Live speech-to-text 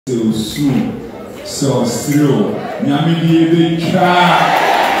So slow. The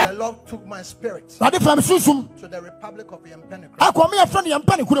Lord took my spirit to the Republic of Yampene.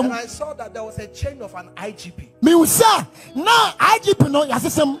 And I saw that there was a chain of an IGP.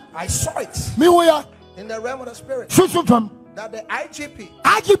 I saw it in the realm of the spirit. That the IGP,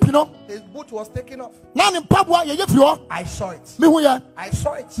 his boot was taken off. I saw it. I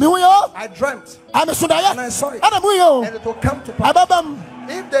saw it. I dreamt. And I saw it. And it will come to pass.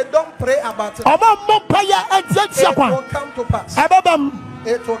 If they don't pray about it, it will come to pass.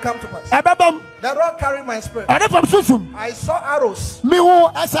 It will come to pass. The Lord carried my spirit. I saw arrows. By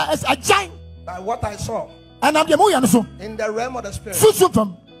what I saw in the realm of the spirit.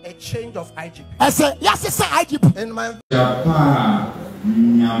 A change of IGP. I said, yes, it's IGP. In my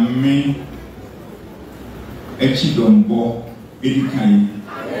Echidombo Edikai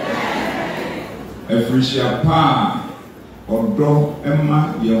Efrishapa Odo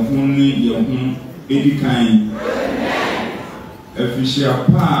Emma Yahuni Yahun Edikai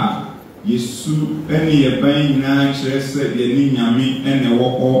Efrishapa Yesu Eni Yabain na Chese Yeni Nyami Ene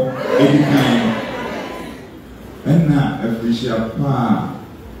Woko Edikai Ena Efrishapa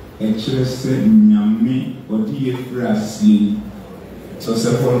Echese Nyami Odi Efrasi So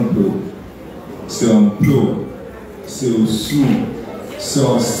Sephon Bro So slow, so soon,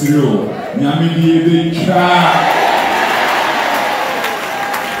 so slow. Nyami di try.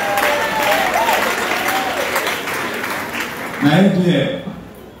 Na idea,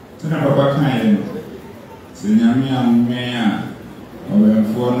 tena papa kain. Se nyami amea,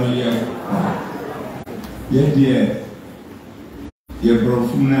 owenfo no ye. Ye die. Ye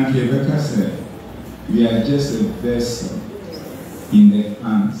profuna ke beka se. We are just a vessel in the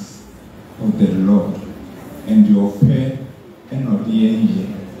hands of the Lord, and your pay and not the angel.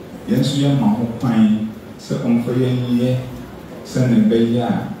 Yes, we are my pine, second for ye, send a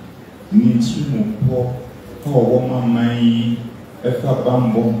bear, needs to move poor, woman, my if a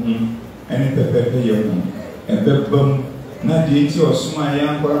bamboo, and a pepper, a bedbum, not the eighty or small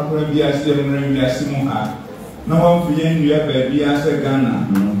young for be as them ring as Simuha. No one for yen, you have a be as a gunner.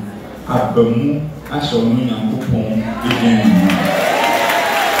 A bamu, I shall mean a coupon again.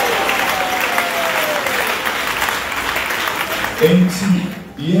 Enti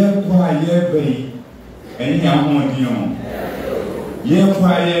ye kwa ye bay eni amodion ye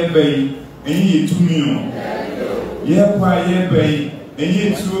kwa ye bay eni etumion ye kwa ye bay eni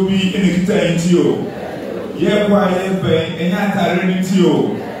etubi eni kita enti o ye kwa ye bay eni atare ni ti o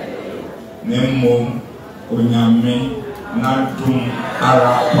nemmo onyame na dum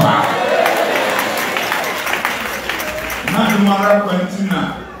arapa na dum arapa ntina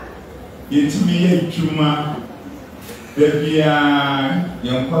yetumi ye twuma Debia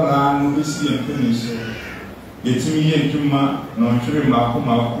Yampala no bisi finish. Yetimi ye juma no twere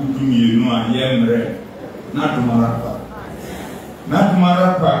makoma kudumi no ayemre na dumarapa. Na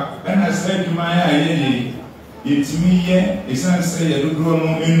dumarapa ena se juma ya ye yetimi ye esan se ye dodo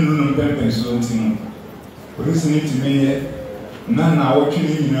no enru no pepe so ntino. Polisi ni timi ye na wotwe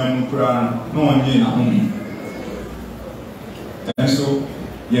nyina mu kura no onye na homi. Enso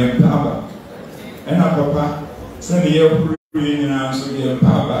ye papa ena papa Send the air in and so the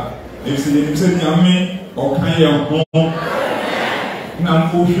papa. If you say, Yammy or can you home?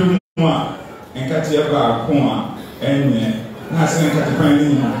 Now, push your mama and cut your back, Puma, and not send cut the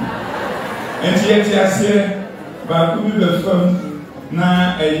finding. And yet, yes, but we will film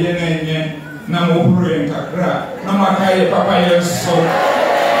now a year and year, now over in Kakra, no matter papa, yes, so.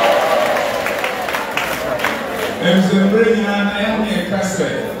 And the brain and I am a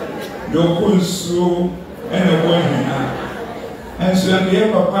cassette. Your cool so. And a boy, and so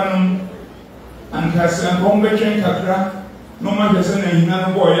the papa and has a convention Kakra, no matter sending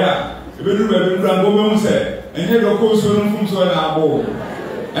another boy, if you do a grand said, and head of course from so an abo.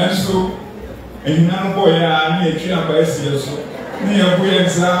 And so, another boy, I made a by so near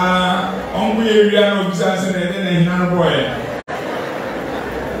Buens, on we area of Sanson and then another boy.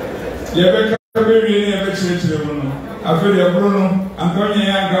 You better be never church, I feel your Bruno, I'm going to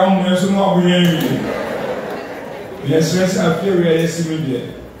go on some more. Yes, yes, I feel very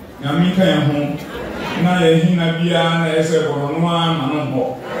similar. Namika and home. Now, Hina Biana as a one man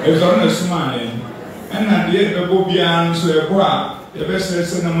more. It's on a smile. And at the end of Bobian, so a bois, the best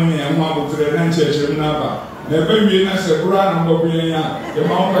ceremony and one to the ranch of Nava. The baby as a brand of Bobiana, the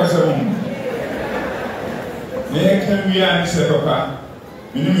mount as a home. There can be answer, Papa.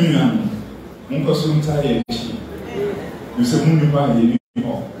 Minimum, Uncle Suntai. You say, Muniba,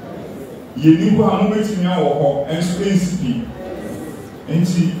 ye knew how much in your and space be. And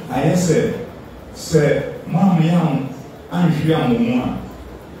see, I said, Mamma young, I'm young,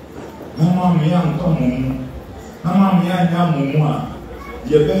 Mama me am come Mama me am mama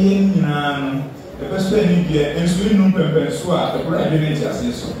ye be yin nyina no e be so ani bia enso inu pempe so a e bra de ne ti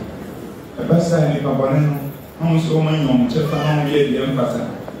ase so e ba sa ni papa no no so man yom chefa no ye de empata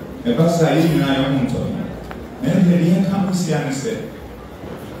e ba sa yi nyina yo hunto na de ye kan ko sia ne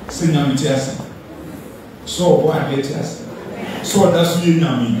se nyam ti ase so what get ase so that's you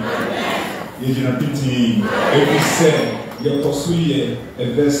nyam ye jina pinti e be say ye pursue ye a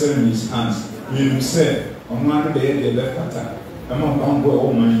vessel in his hands you say on one day the left pata ama bambo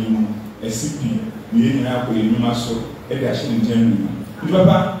o man a CP we nyina ko enuma so e de ahye ntam ni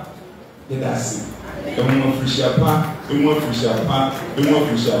baba e da se e mo frishapa e mo frishapa e mo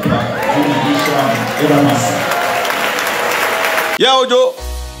frishapa e mo frishapa e da masa yeah ojo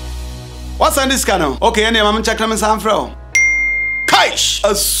what's on this channel okay any mama check them some fro Kaish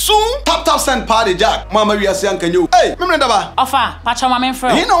a soon tap send party jack mama we are saying can you hey me daba ofa pacha mama fro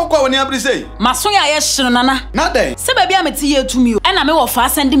he no kwa woni abri say maso ya hye nana na den se ba bia meti ye tumi o e na me wo fa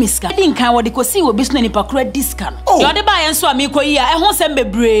send me ska di nkan wo de kosi wo bisu nipa kura discount yo de ba ye nso a me koyi a e ho sem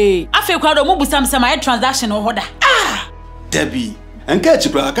bebre afi kwa do mo busam sem a transaction wo hoda Debbie and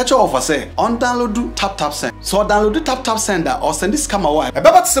catch bra catch offer say on download tap send so download tap sender or send this camera wipe e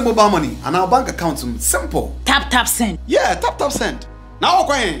baba to mobile money and our bank account simple tap send yeah tap send now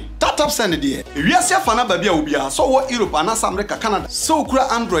okay tap send there we are safe na babia obia so wo Europe and America Canada so kura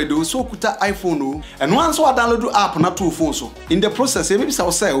Android o so kuta iPhone o and once we download app na to phone so in the process maybe say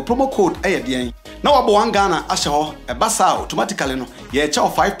promo code den now abo one Ghana ahye ho e basa automatically no ye cha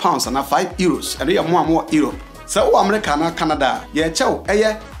 £5 and €5 and we more Europe so America and Canada ye cha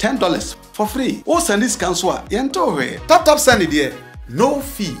 $10 for free o send this cancel ye nto hwe tap send there no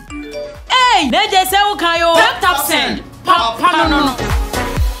fee hey neje se wo kan yo tap send papa no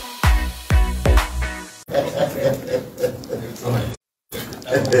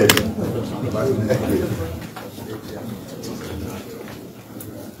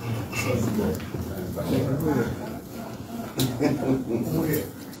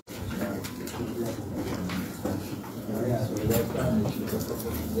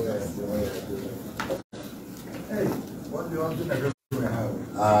Hey, what do you want to do?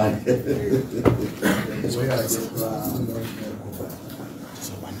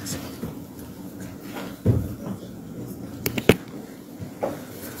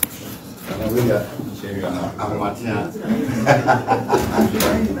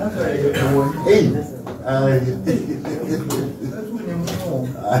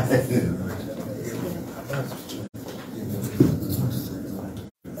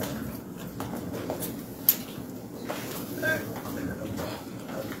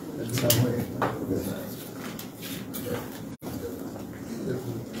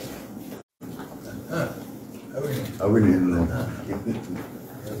 I really didn't know.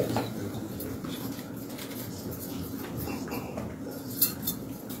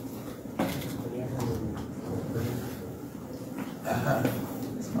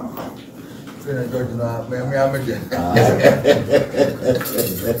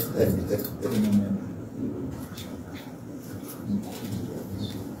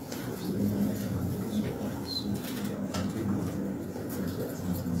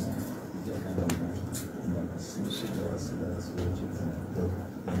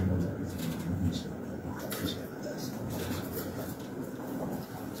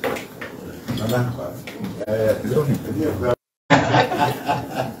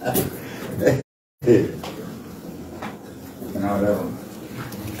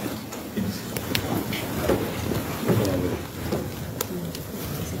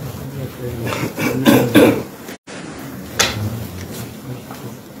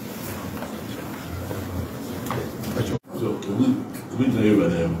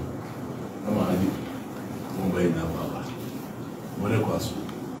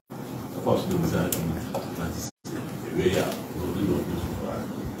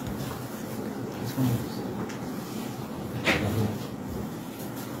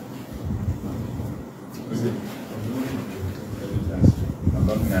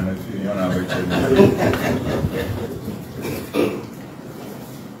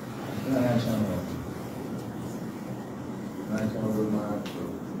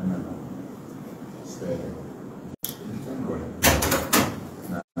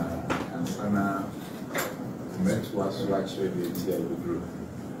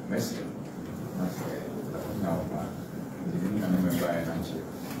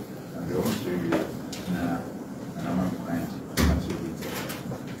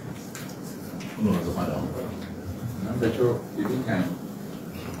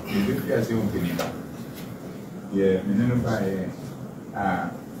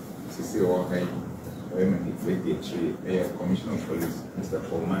 say all hey, women a commissioner of police, Mr.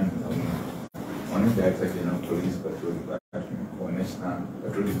 Coleman, one of the General Police Patrol Department or National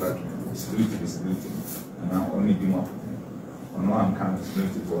Patrol Department, disability, and I only do more. On one count,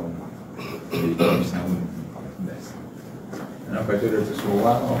 disability for the commissioner. And I better to so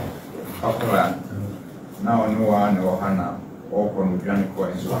wow, after now I know one or Hannah, or from Johnny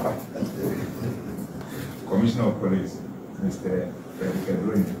Coins. Commissioner of Police, Mr. Frederick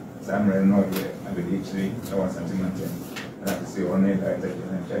Bruni, Sam Renault, I believe I was sentimental. And I say only that I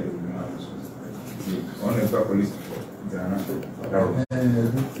can tell you only for police.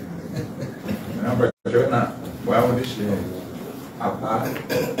 Why would this year? Apart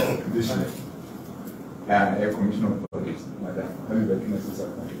this year, a commissioner of police, madam, have you been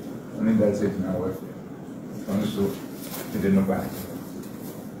necessary? Only that's it in our welfare. Also, it didn't buy.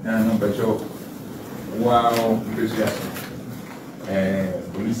 And number two, wow, enthusiasm.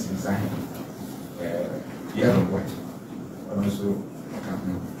 Police design, yellow white, also,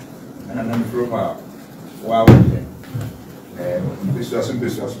 and then from wow, enthusiasm.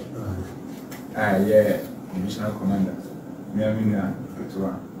 Yeah, divisional commander, Miamina,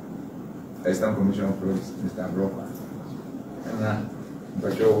 Assistant Commissioner of Police, Mr. Broker, and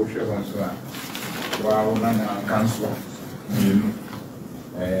but you should also, wow, Nana, Council,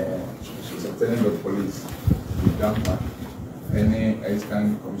 Lieutenant of Police, Dampare, any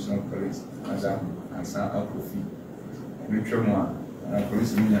Assistant Commissioner of Police, Madam, and San Alcofi, and Richard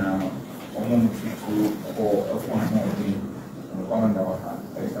Police Union, or a former commander,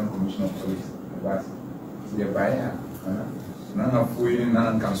 Assistant Commissioner of Police, but the buyer, none of we,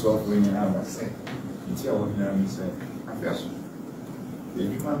 none can solve when you have a say. It's your ordinary say, I feel so. The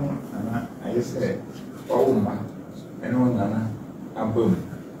human, and I say, oh, man, and one, a boom.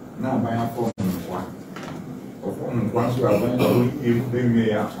 Now, by a phone, once you are going to bring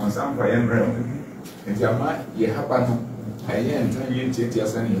me on some fire and realm, and your mind, you happen, I am telling you, take your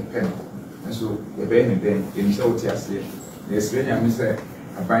son in a pen. And so, the baby then, in so tears, the Australian Mr.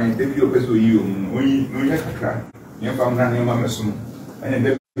 I find the video with you, when you have a crack, you found an Amazon, and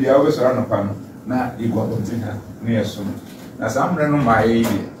the always run upon. Now, you got to think near soon. Now, some run on my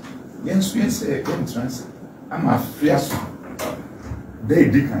area. Yes, we say, entrance. I'm a fierce. They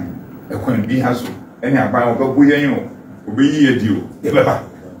decline. A coin be has any about Buyan, obey you, ever.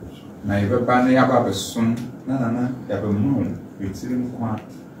 Now, if a banner about a son, Nana, ever moon, it's in quite.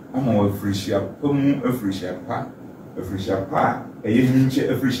 I'm all a free share, a free share part. A free pa, a yin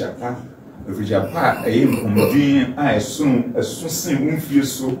a free pa, a free pa, a yin I assume a soon feel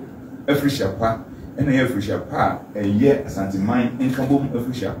so, a free pa, and a free pa, a year as anti mine income a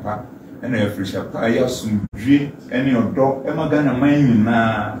free pa, and a free pa, I assume dream any of dog, Emma Gana mine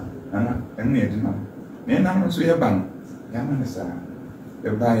na, and near dinner. Then I'm not so your bang, Yaman is a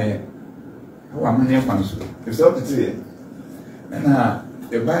buyer. How am I council? It's all the day. And a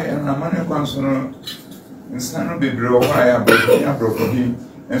buyer and a money council. Instead of the draw, I have broken him,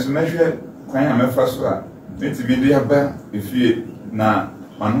 and so measure quite a first one. It's be the abba if you na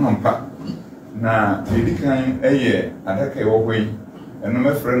one pack. Na the decline a year, and I came away, and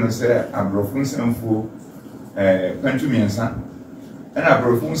my friend said, I broke some food, pen to me and son. And I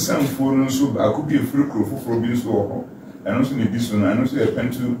broke some food and soup, I could be a free crew for being so, and also me this one, and also a pen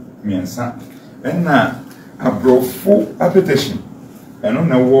to me and son. And now I broke full appetition. And on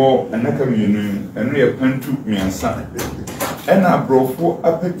the wall, and I come in, and we are pen to me and son. And I brought for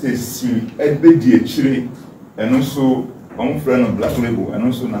appetites, and baby chili, and also one friend of Black Label, and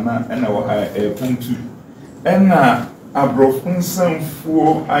also Nana, and our a pen to. And I brought from some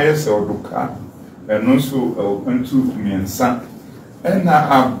for ISL Doka, and also a pen to me and son. And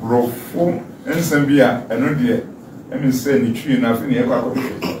I brought for and Zambia, and no dear, and me say the tree enough in the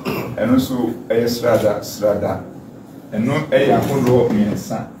and also a strada. And no air hold me and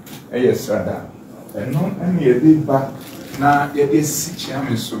son, a strada. And no any a day back, now it is 6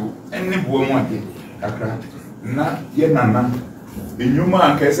 years so, any woman, a crack. Na Yenana, the new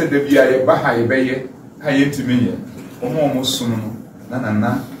man can say the Bia Baha Baye, Hayet to me, almost soon,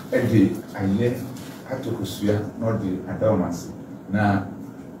 Nana, a day, a year, had to Kusuya, not the Adamas. Now,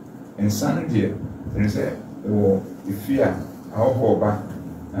 in Sunday, they say, oh, the fear, our whole back,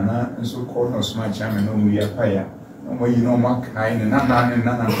 and so called no smart chairman, no, we are fire. No, you know, my kind, and Nana and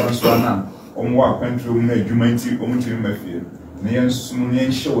Nana Transwana, on what country made you might see only to my fear. Near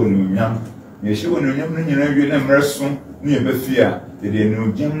soon, showing you young. You showing you young person near Bethia. Did you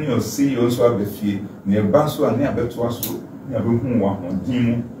know Germany or see also have Bethia near Bansua near Betuasu, near Bumwa on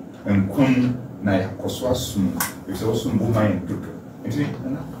Timu and Kun Naya Koswasun. It's also Buma and Duke. You see,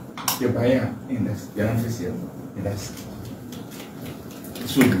 your buyer in this young official. Yes.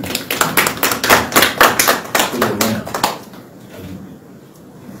 So good.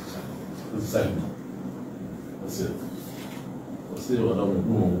 sign. I said, what I'm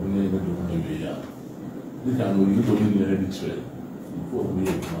going to do maybe. You can go into the heavy trade before we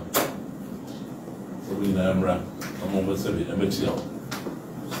have come. So we know I'm over 7, I'm at you. So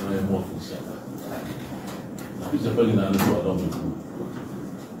I'm more for shelter. Which are very nice to adopt.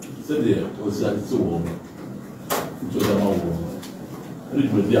 Said there was that so warm. Which was a warm. And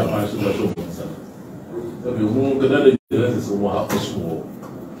it would be a man's social concern. So we won't get that is what happens more.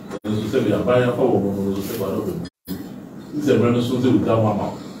 And so we are buying for women who say about them. This is a brand of something with that one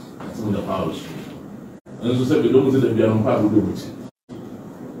mouth. Some of the powers. And so we don't see the Bian Pab with it.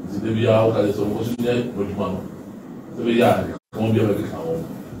 The Bia has some question yet, but one. The Bia won't be able to come.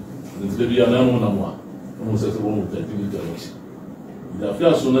 The Bia no almost as a woman that you need to watch. The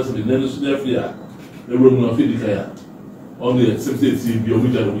affair soon as the Nenus Nefia, the room of Fidicaya, only accepted to be a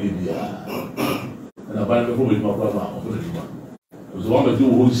widow with the and a band of my brother of the It was one of the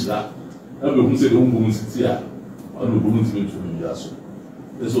who's that. Every woman said, woman sits here, on the woman's going to be Yasso.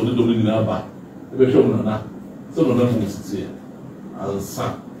 There's all the doing in our back. Some of them will sit here as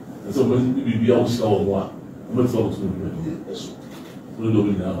son, and so when we be out or one, I'm not talking to me. So we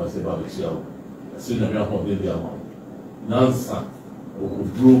don't know say about the show. I see them out of the amount. Nansa or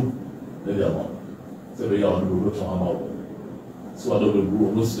brew the amount. So we are on the road to Hamao. So I don't know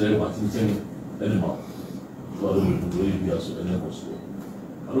what's there, but it's anymore. So I don't know where we are so anymore.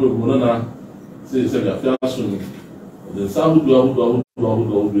 I don't know, say, a fiasco. The sound do that.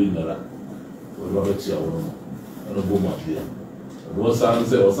 Robert Yawon, and a woman here. Was I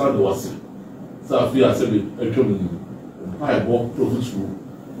say, or Sunday was it? So I feel I said, a coming. I walk to the school.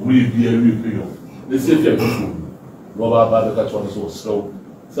 We be a real. They say, Robert by the catch one so slow.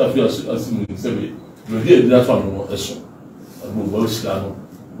 So I feel I see you hear that one more issue. I move well, Slano.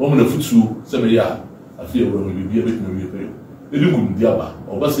 Woman of foot through 7 years. I feel when we be a bit more real. They look in Diaba,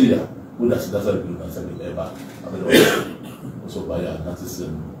 or Basia, who does that good and 7 ever. So by a that's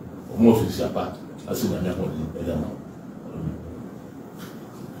more official part. I see my name on the Element.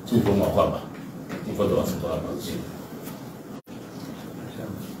 Two from my father. Two for the last part.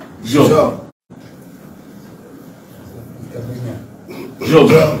 Joe.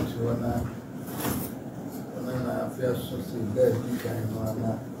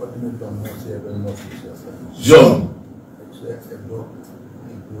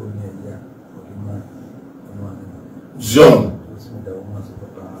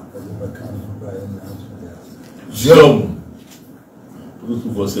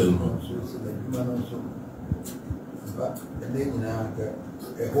 Otumfour said no.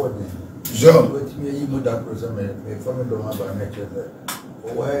 John.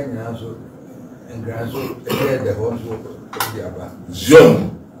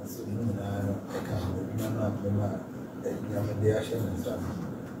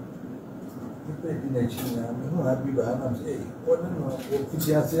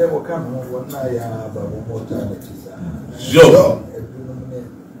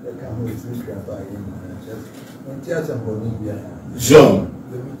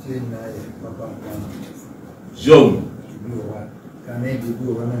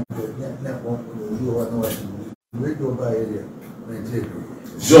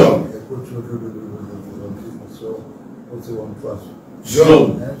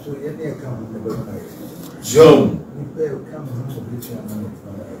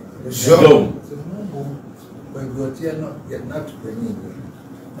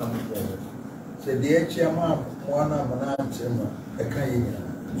 Se the chairman one of a kind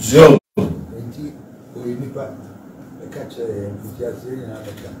Joe. We nipa a catcher and just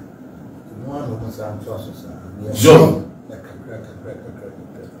one of us and trusses. Joe. Like a cracker.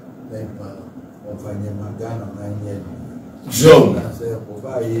 Then on finding my gun on 9 years. Joe. I say,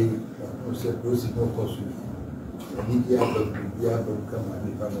 buy who said, Lucy no cost. And he come and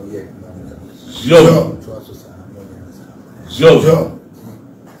become yet. Joe. Trusses. Joe.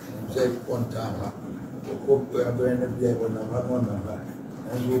 Say one time, hope we are going to be able to have one number.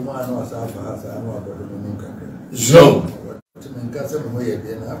 And we want to ask us, I know about the Munka. Joe. To make us a way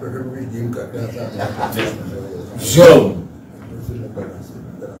again, after reading Joe.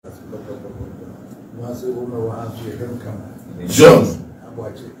 Once a woman will answer you, don't come. Joe. I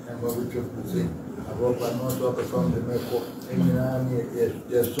watch it, and what we took to see. I wrote my notes up from the Meko, and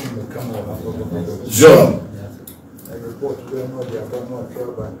yes, soon will come over. Joe. I report to them what they are going to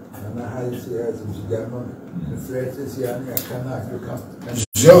trouble, and I had to see as in German. The threat is here, I cannot come.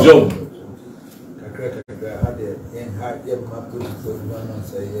 Joe. I had a high my political one and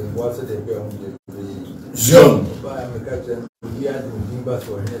say, what's the bill? Joe. By a catcher, we had to give us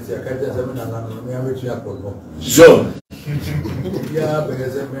for him. I catch them and I'm which you have got. Joe. Yeah,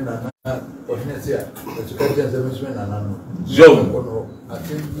 because I'm in a Ponesia, the Chicago Nano. Joe. I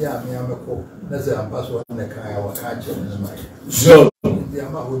think, yeah, me, I'm a co. That's a password in the car, our catcher in the mind. Joe. The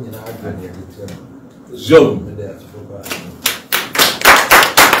amount in our Joe.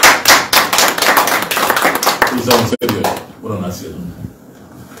 He's on Saturday. What on I said?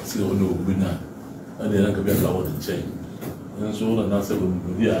 See, no winner. And then I could be allowed to change. And so on, and I said,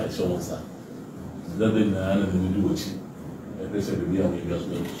 yeah, I saw us. Then they do what she. They said, we are just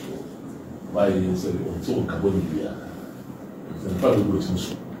going to school. Why is it so Cabonia? Then probably go to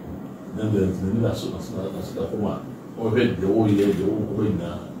school. Then the national home or the whole year, the old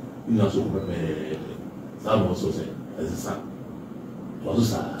winner, in a so some also say, as a son.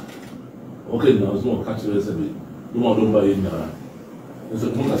 Was a okay, now it's more country as a bit. You want to buy in there. There's a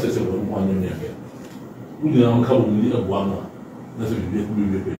one says, one year. You know, come with a one. That's a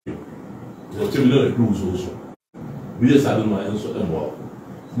bit. The similar clues also. We are saddling my answer and walk.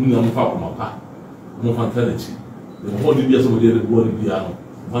 We know my papa. No fantasy. The whole years of the body piano.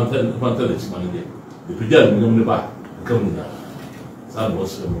 Fantasy money. The piano in the back. Come now. Sad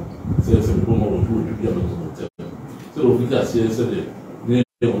was says a woman who would be able to hotel. So we can see yesterday. We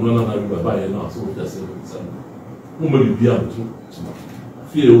don't have to buy an answer with us. Who may be able to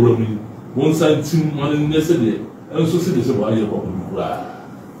fear roaming. One side team money yesterday. And so see this is why you're going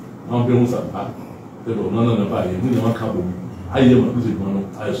I'm going to say, they don't know about it. We don't have I am a good man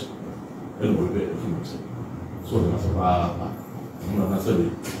of ice and we're very food. So that's a bar. I said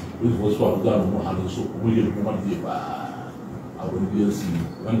it was what done more than so. We didn't want to give I will be a scene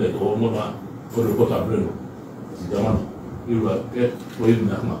when they call Mona for the water bread. You will get for him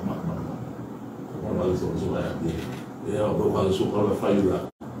that much. One of us also like it. They are both so called a fire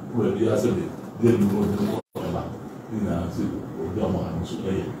where we are saying they didn't know about in a city or Yamaha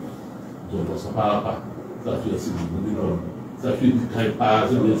so Papa, that you are sitting that you can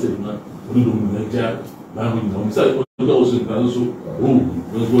pass and say, we don't make that. Now we know, so those in Gansu,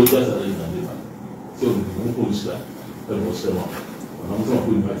 those were just a little. So we won't push that. That was the one. I'm not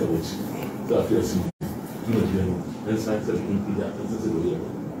going back to what that you are seeing. And science that you can that. This is a way.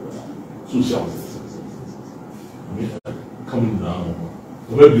 Social coming down.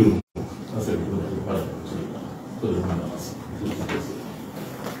 Where you I said, we don't have a paradigm to the manners.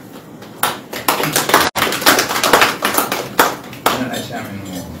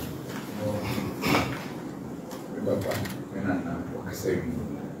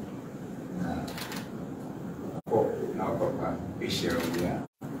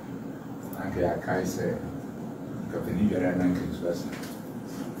 I say, Company Veran Christmas.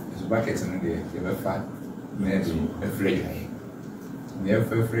 It's buckets in the day, you have fat, maybe a fridge.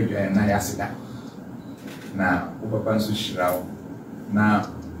 Never fridge and I ask that. Now, Upapansu Shroud, now,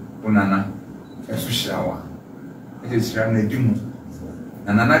 Unana, a Sushawa. It is Rana Dimu,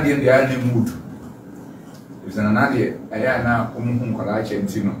 and another in the island mood. It's an another, I am now Kolache and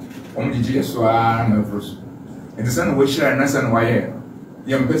Tino, only GSR, my first. And the son which I and why.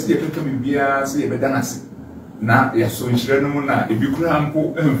 Young best you can be a say bedanasi. Now, yes, so in Shrenumuna, if you cram,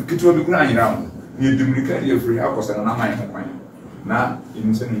 get to be crying around. You duplicate your free house and I'm my now,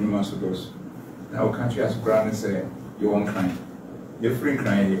 in sending you of those. Now, country as ground and say, you won't cry. You're free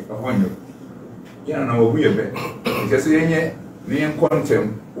crying upon you. You don't know we a bit. Because any name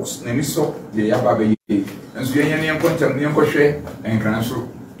quantum was any so, the Yababe, and so any quantum, the Uncle and Granso,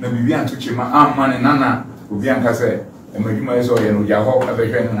 no be to Chima, man and Nana, who Bianca said. And when you might saw you, you have a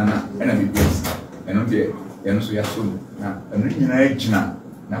very enemy place. And not yet, and so you soon. Now, and in age now,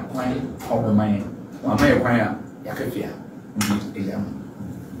 not quite all the money. One may acquire Yakafia.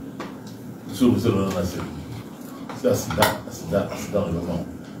 So, I said, that's that, alone.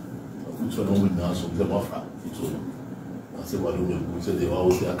 Which one would now so the offer? I said, what do we say? They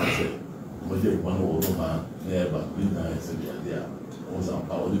always say, I say, but they one old man, yeah, but we nice and the idea. Was our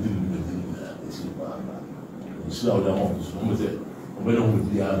power, they didn't even think you see how that one is. We don't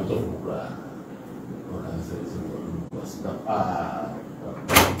be able to talk. What can I say? It's not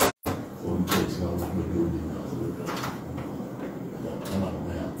so we take now the building now.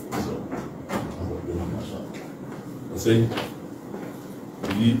 So I'm going to do myself. I say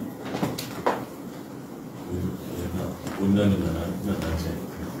we none in the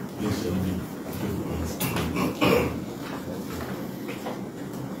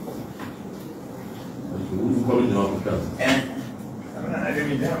probably know because I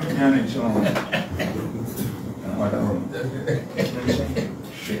didn't manage on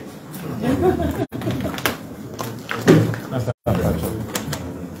shit.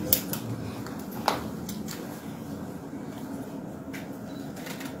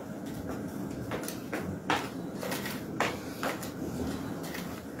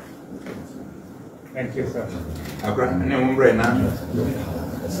 Thank you, sir. Abra, ne mo bre na.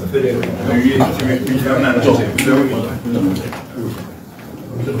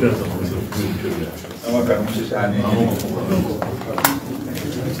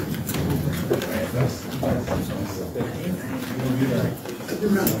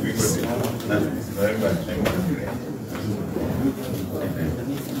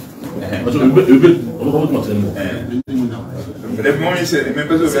 The moment said, the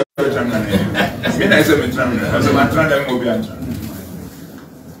members of the family, I said, I'm trying to move you.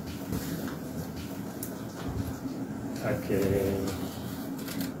 Okay.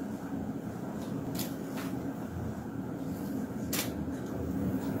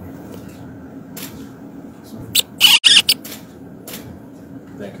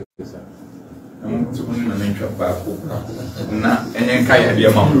 Thank you, sir. I'm to put in an intro back. Now, and Kaya,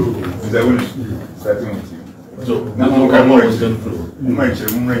 dear mom, is I will start with you. So, I'm more than through.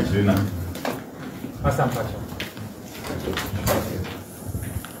 Now.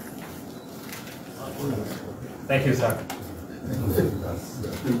 Thank you, sir.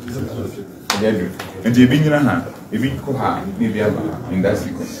 And you've been in a hand, if you could have, maybe in that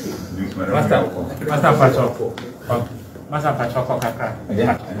sequence. Master Pacho. Master Pacho Kaka. Thank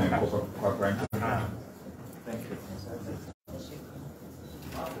you.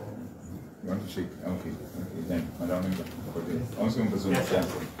 You want to shake? Okay, then, Madam. Also,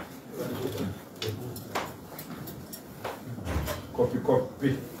 copy.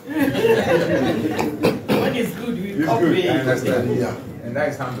 What is good? We It's copy. good, I understand. Yeah. And that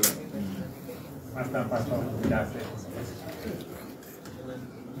is handling. Master Pacho. That's it.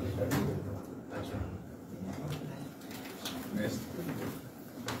 Next.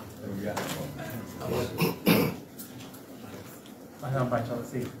 Master Pacho,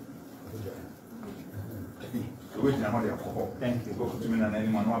 see. Wait, now, alcohol. Thank you. Go to me and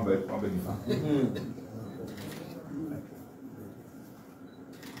anyone one bed.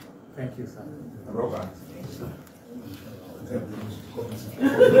 Thank you, sir. Robert.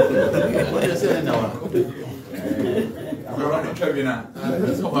 What do you say now? I'm going to tell you now.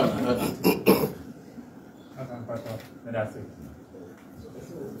 Master Pacho, that's it.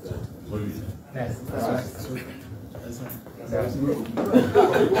 Yes, that's right.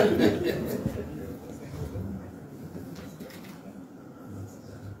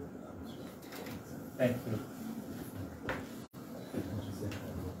 Thank you.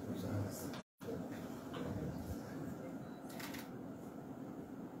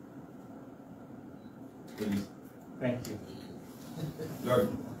 Please. Thank you. Lord,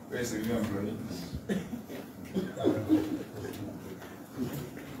 where's the new employee?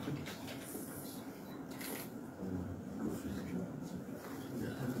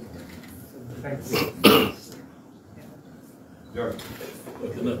 Thank you. George.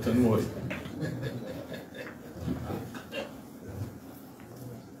 Tell me what.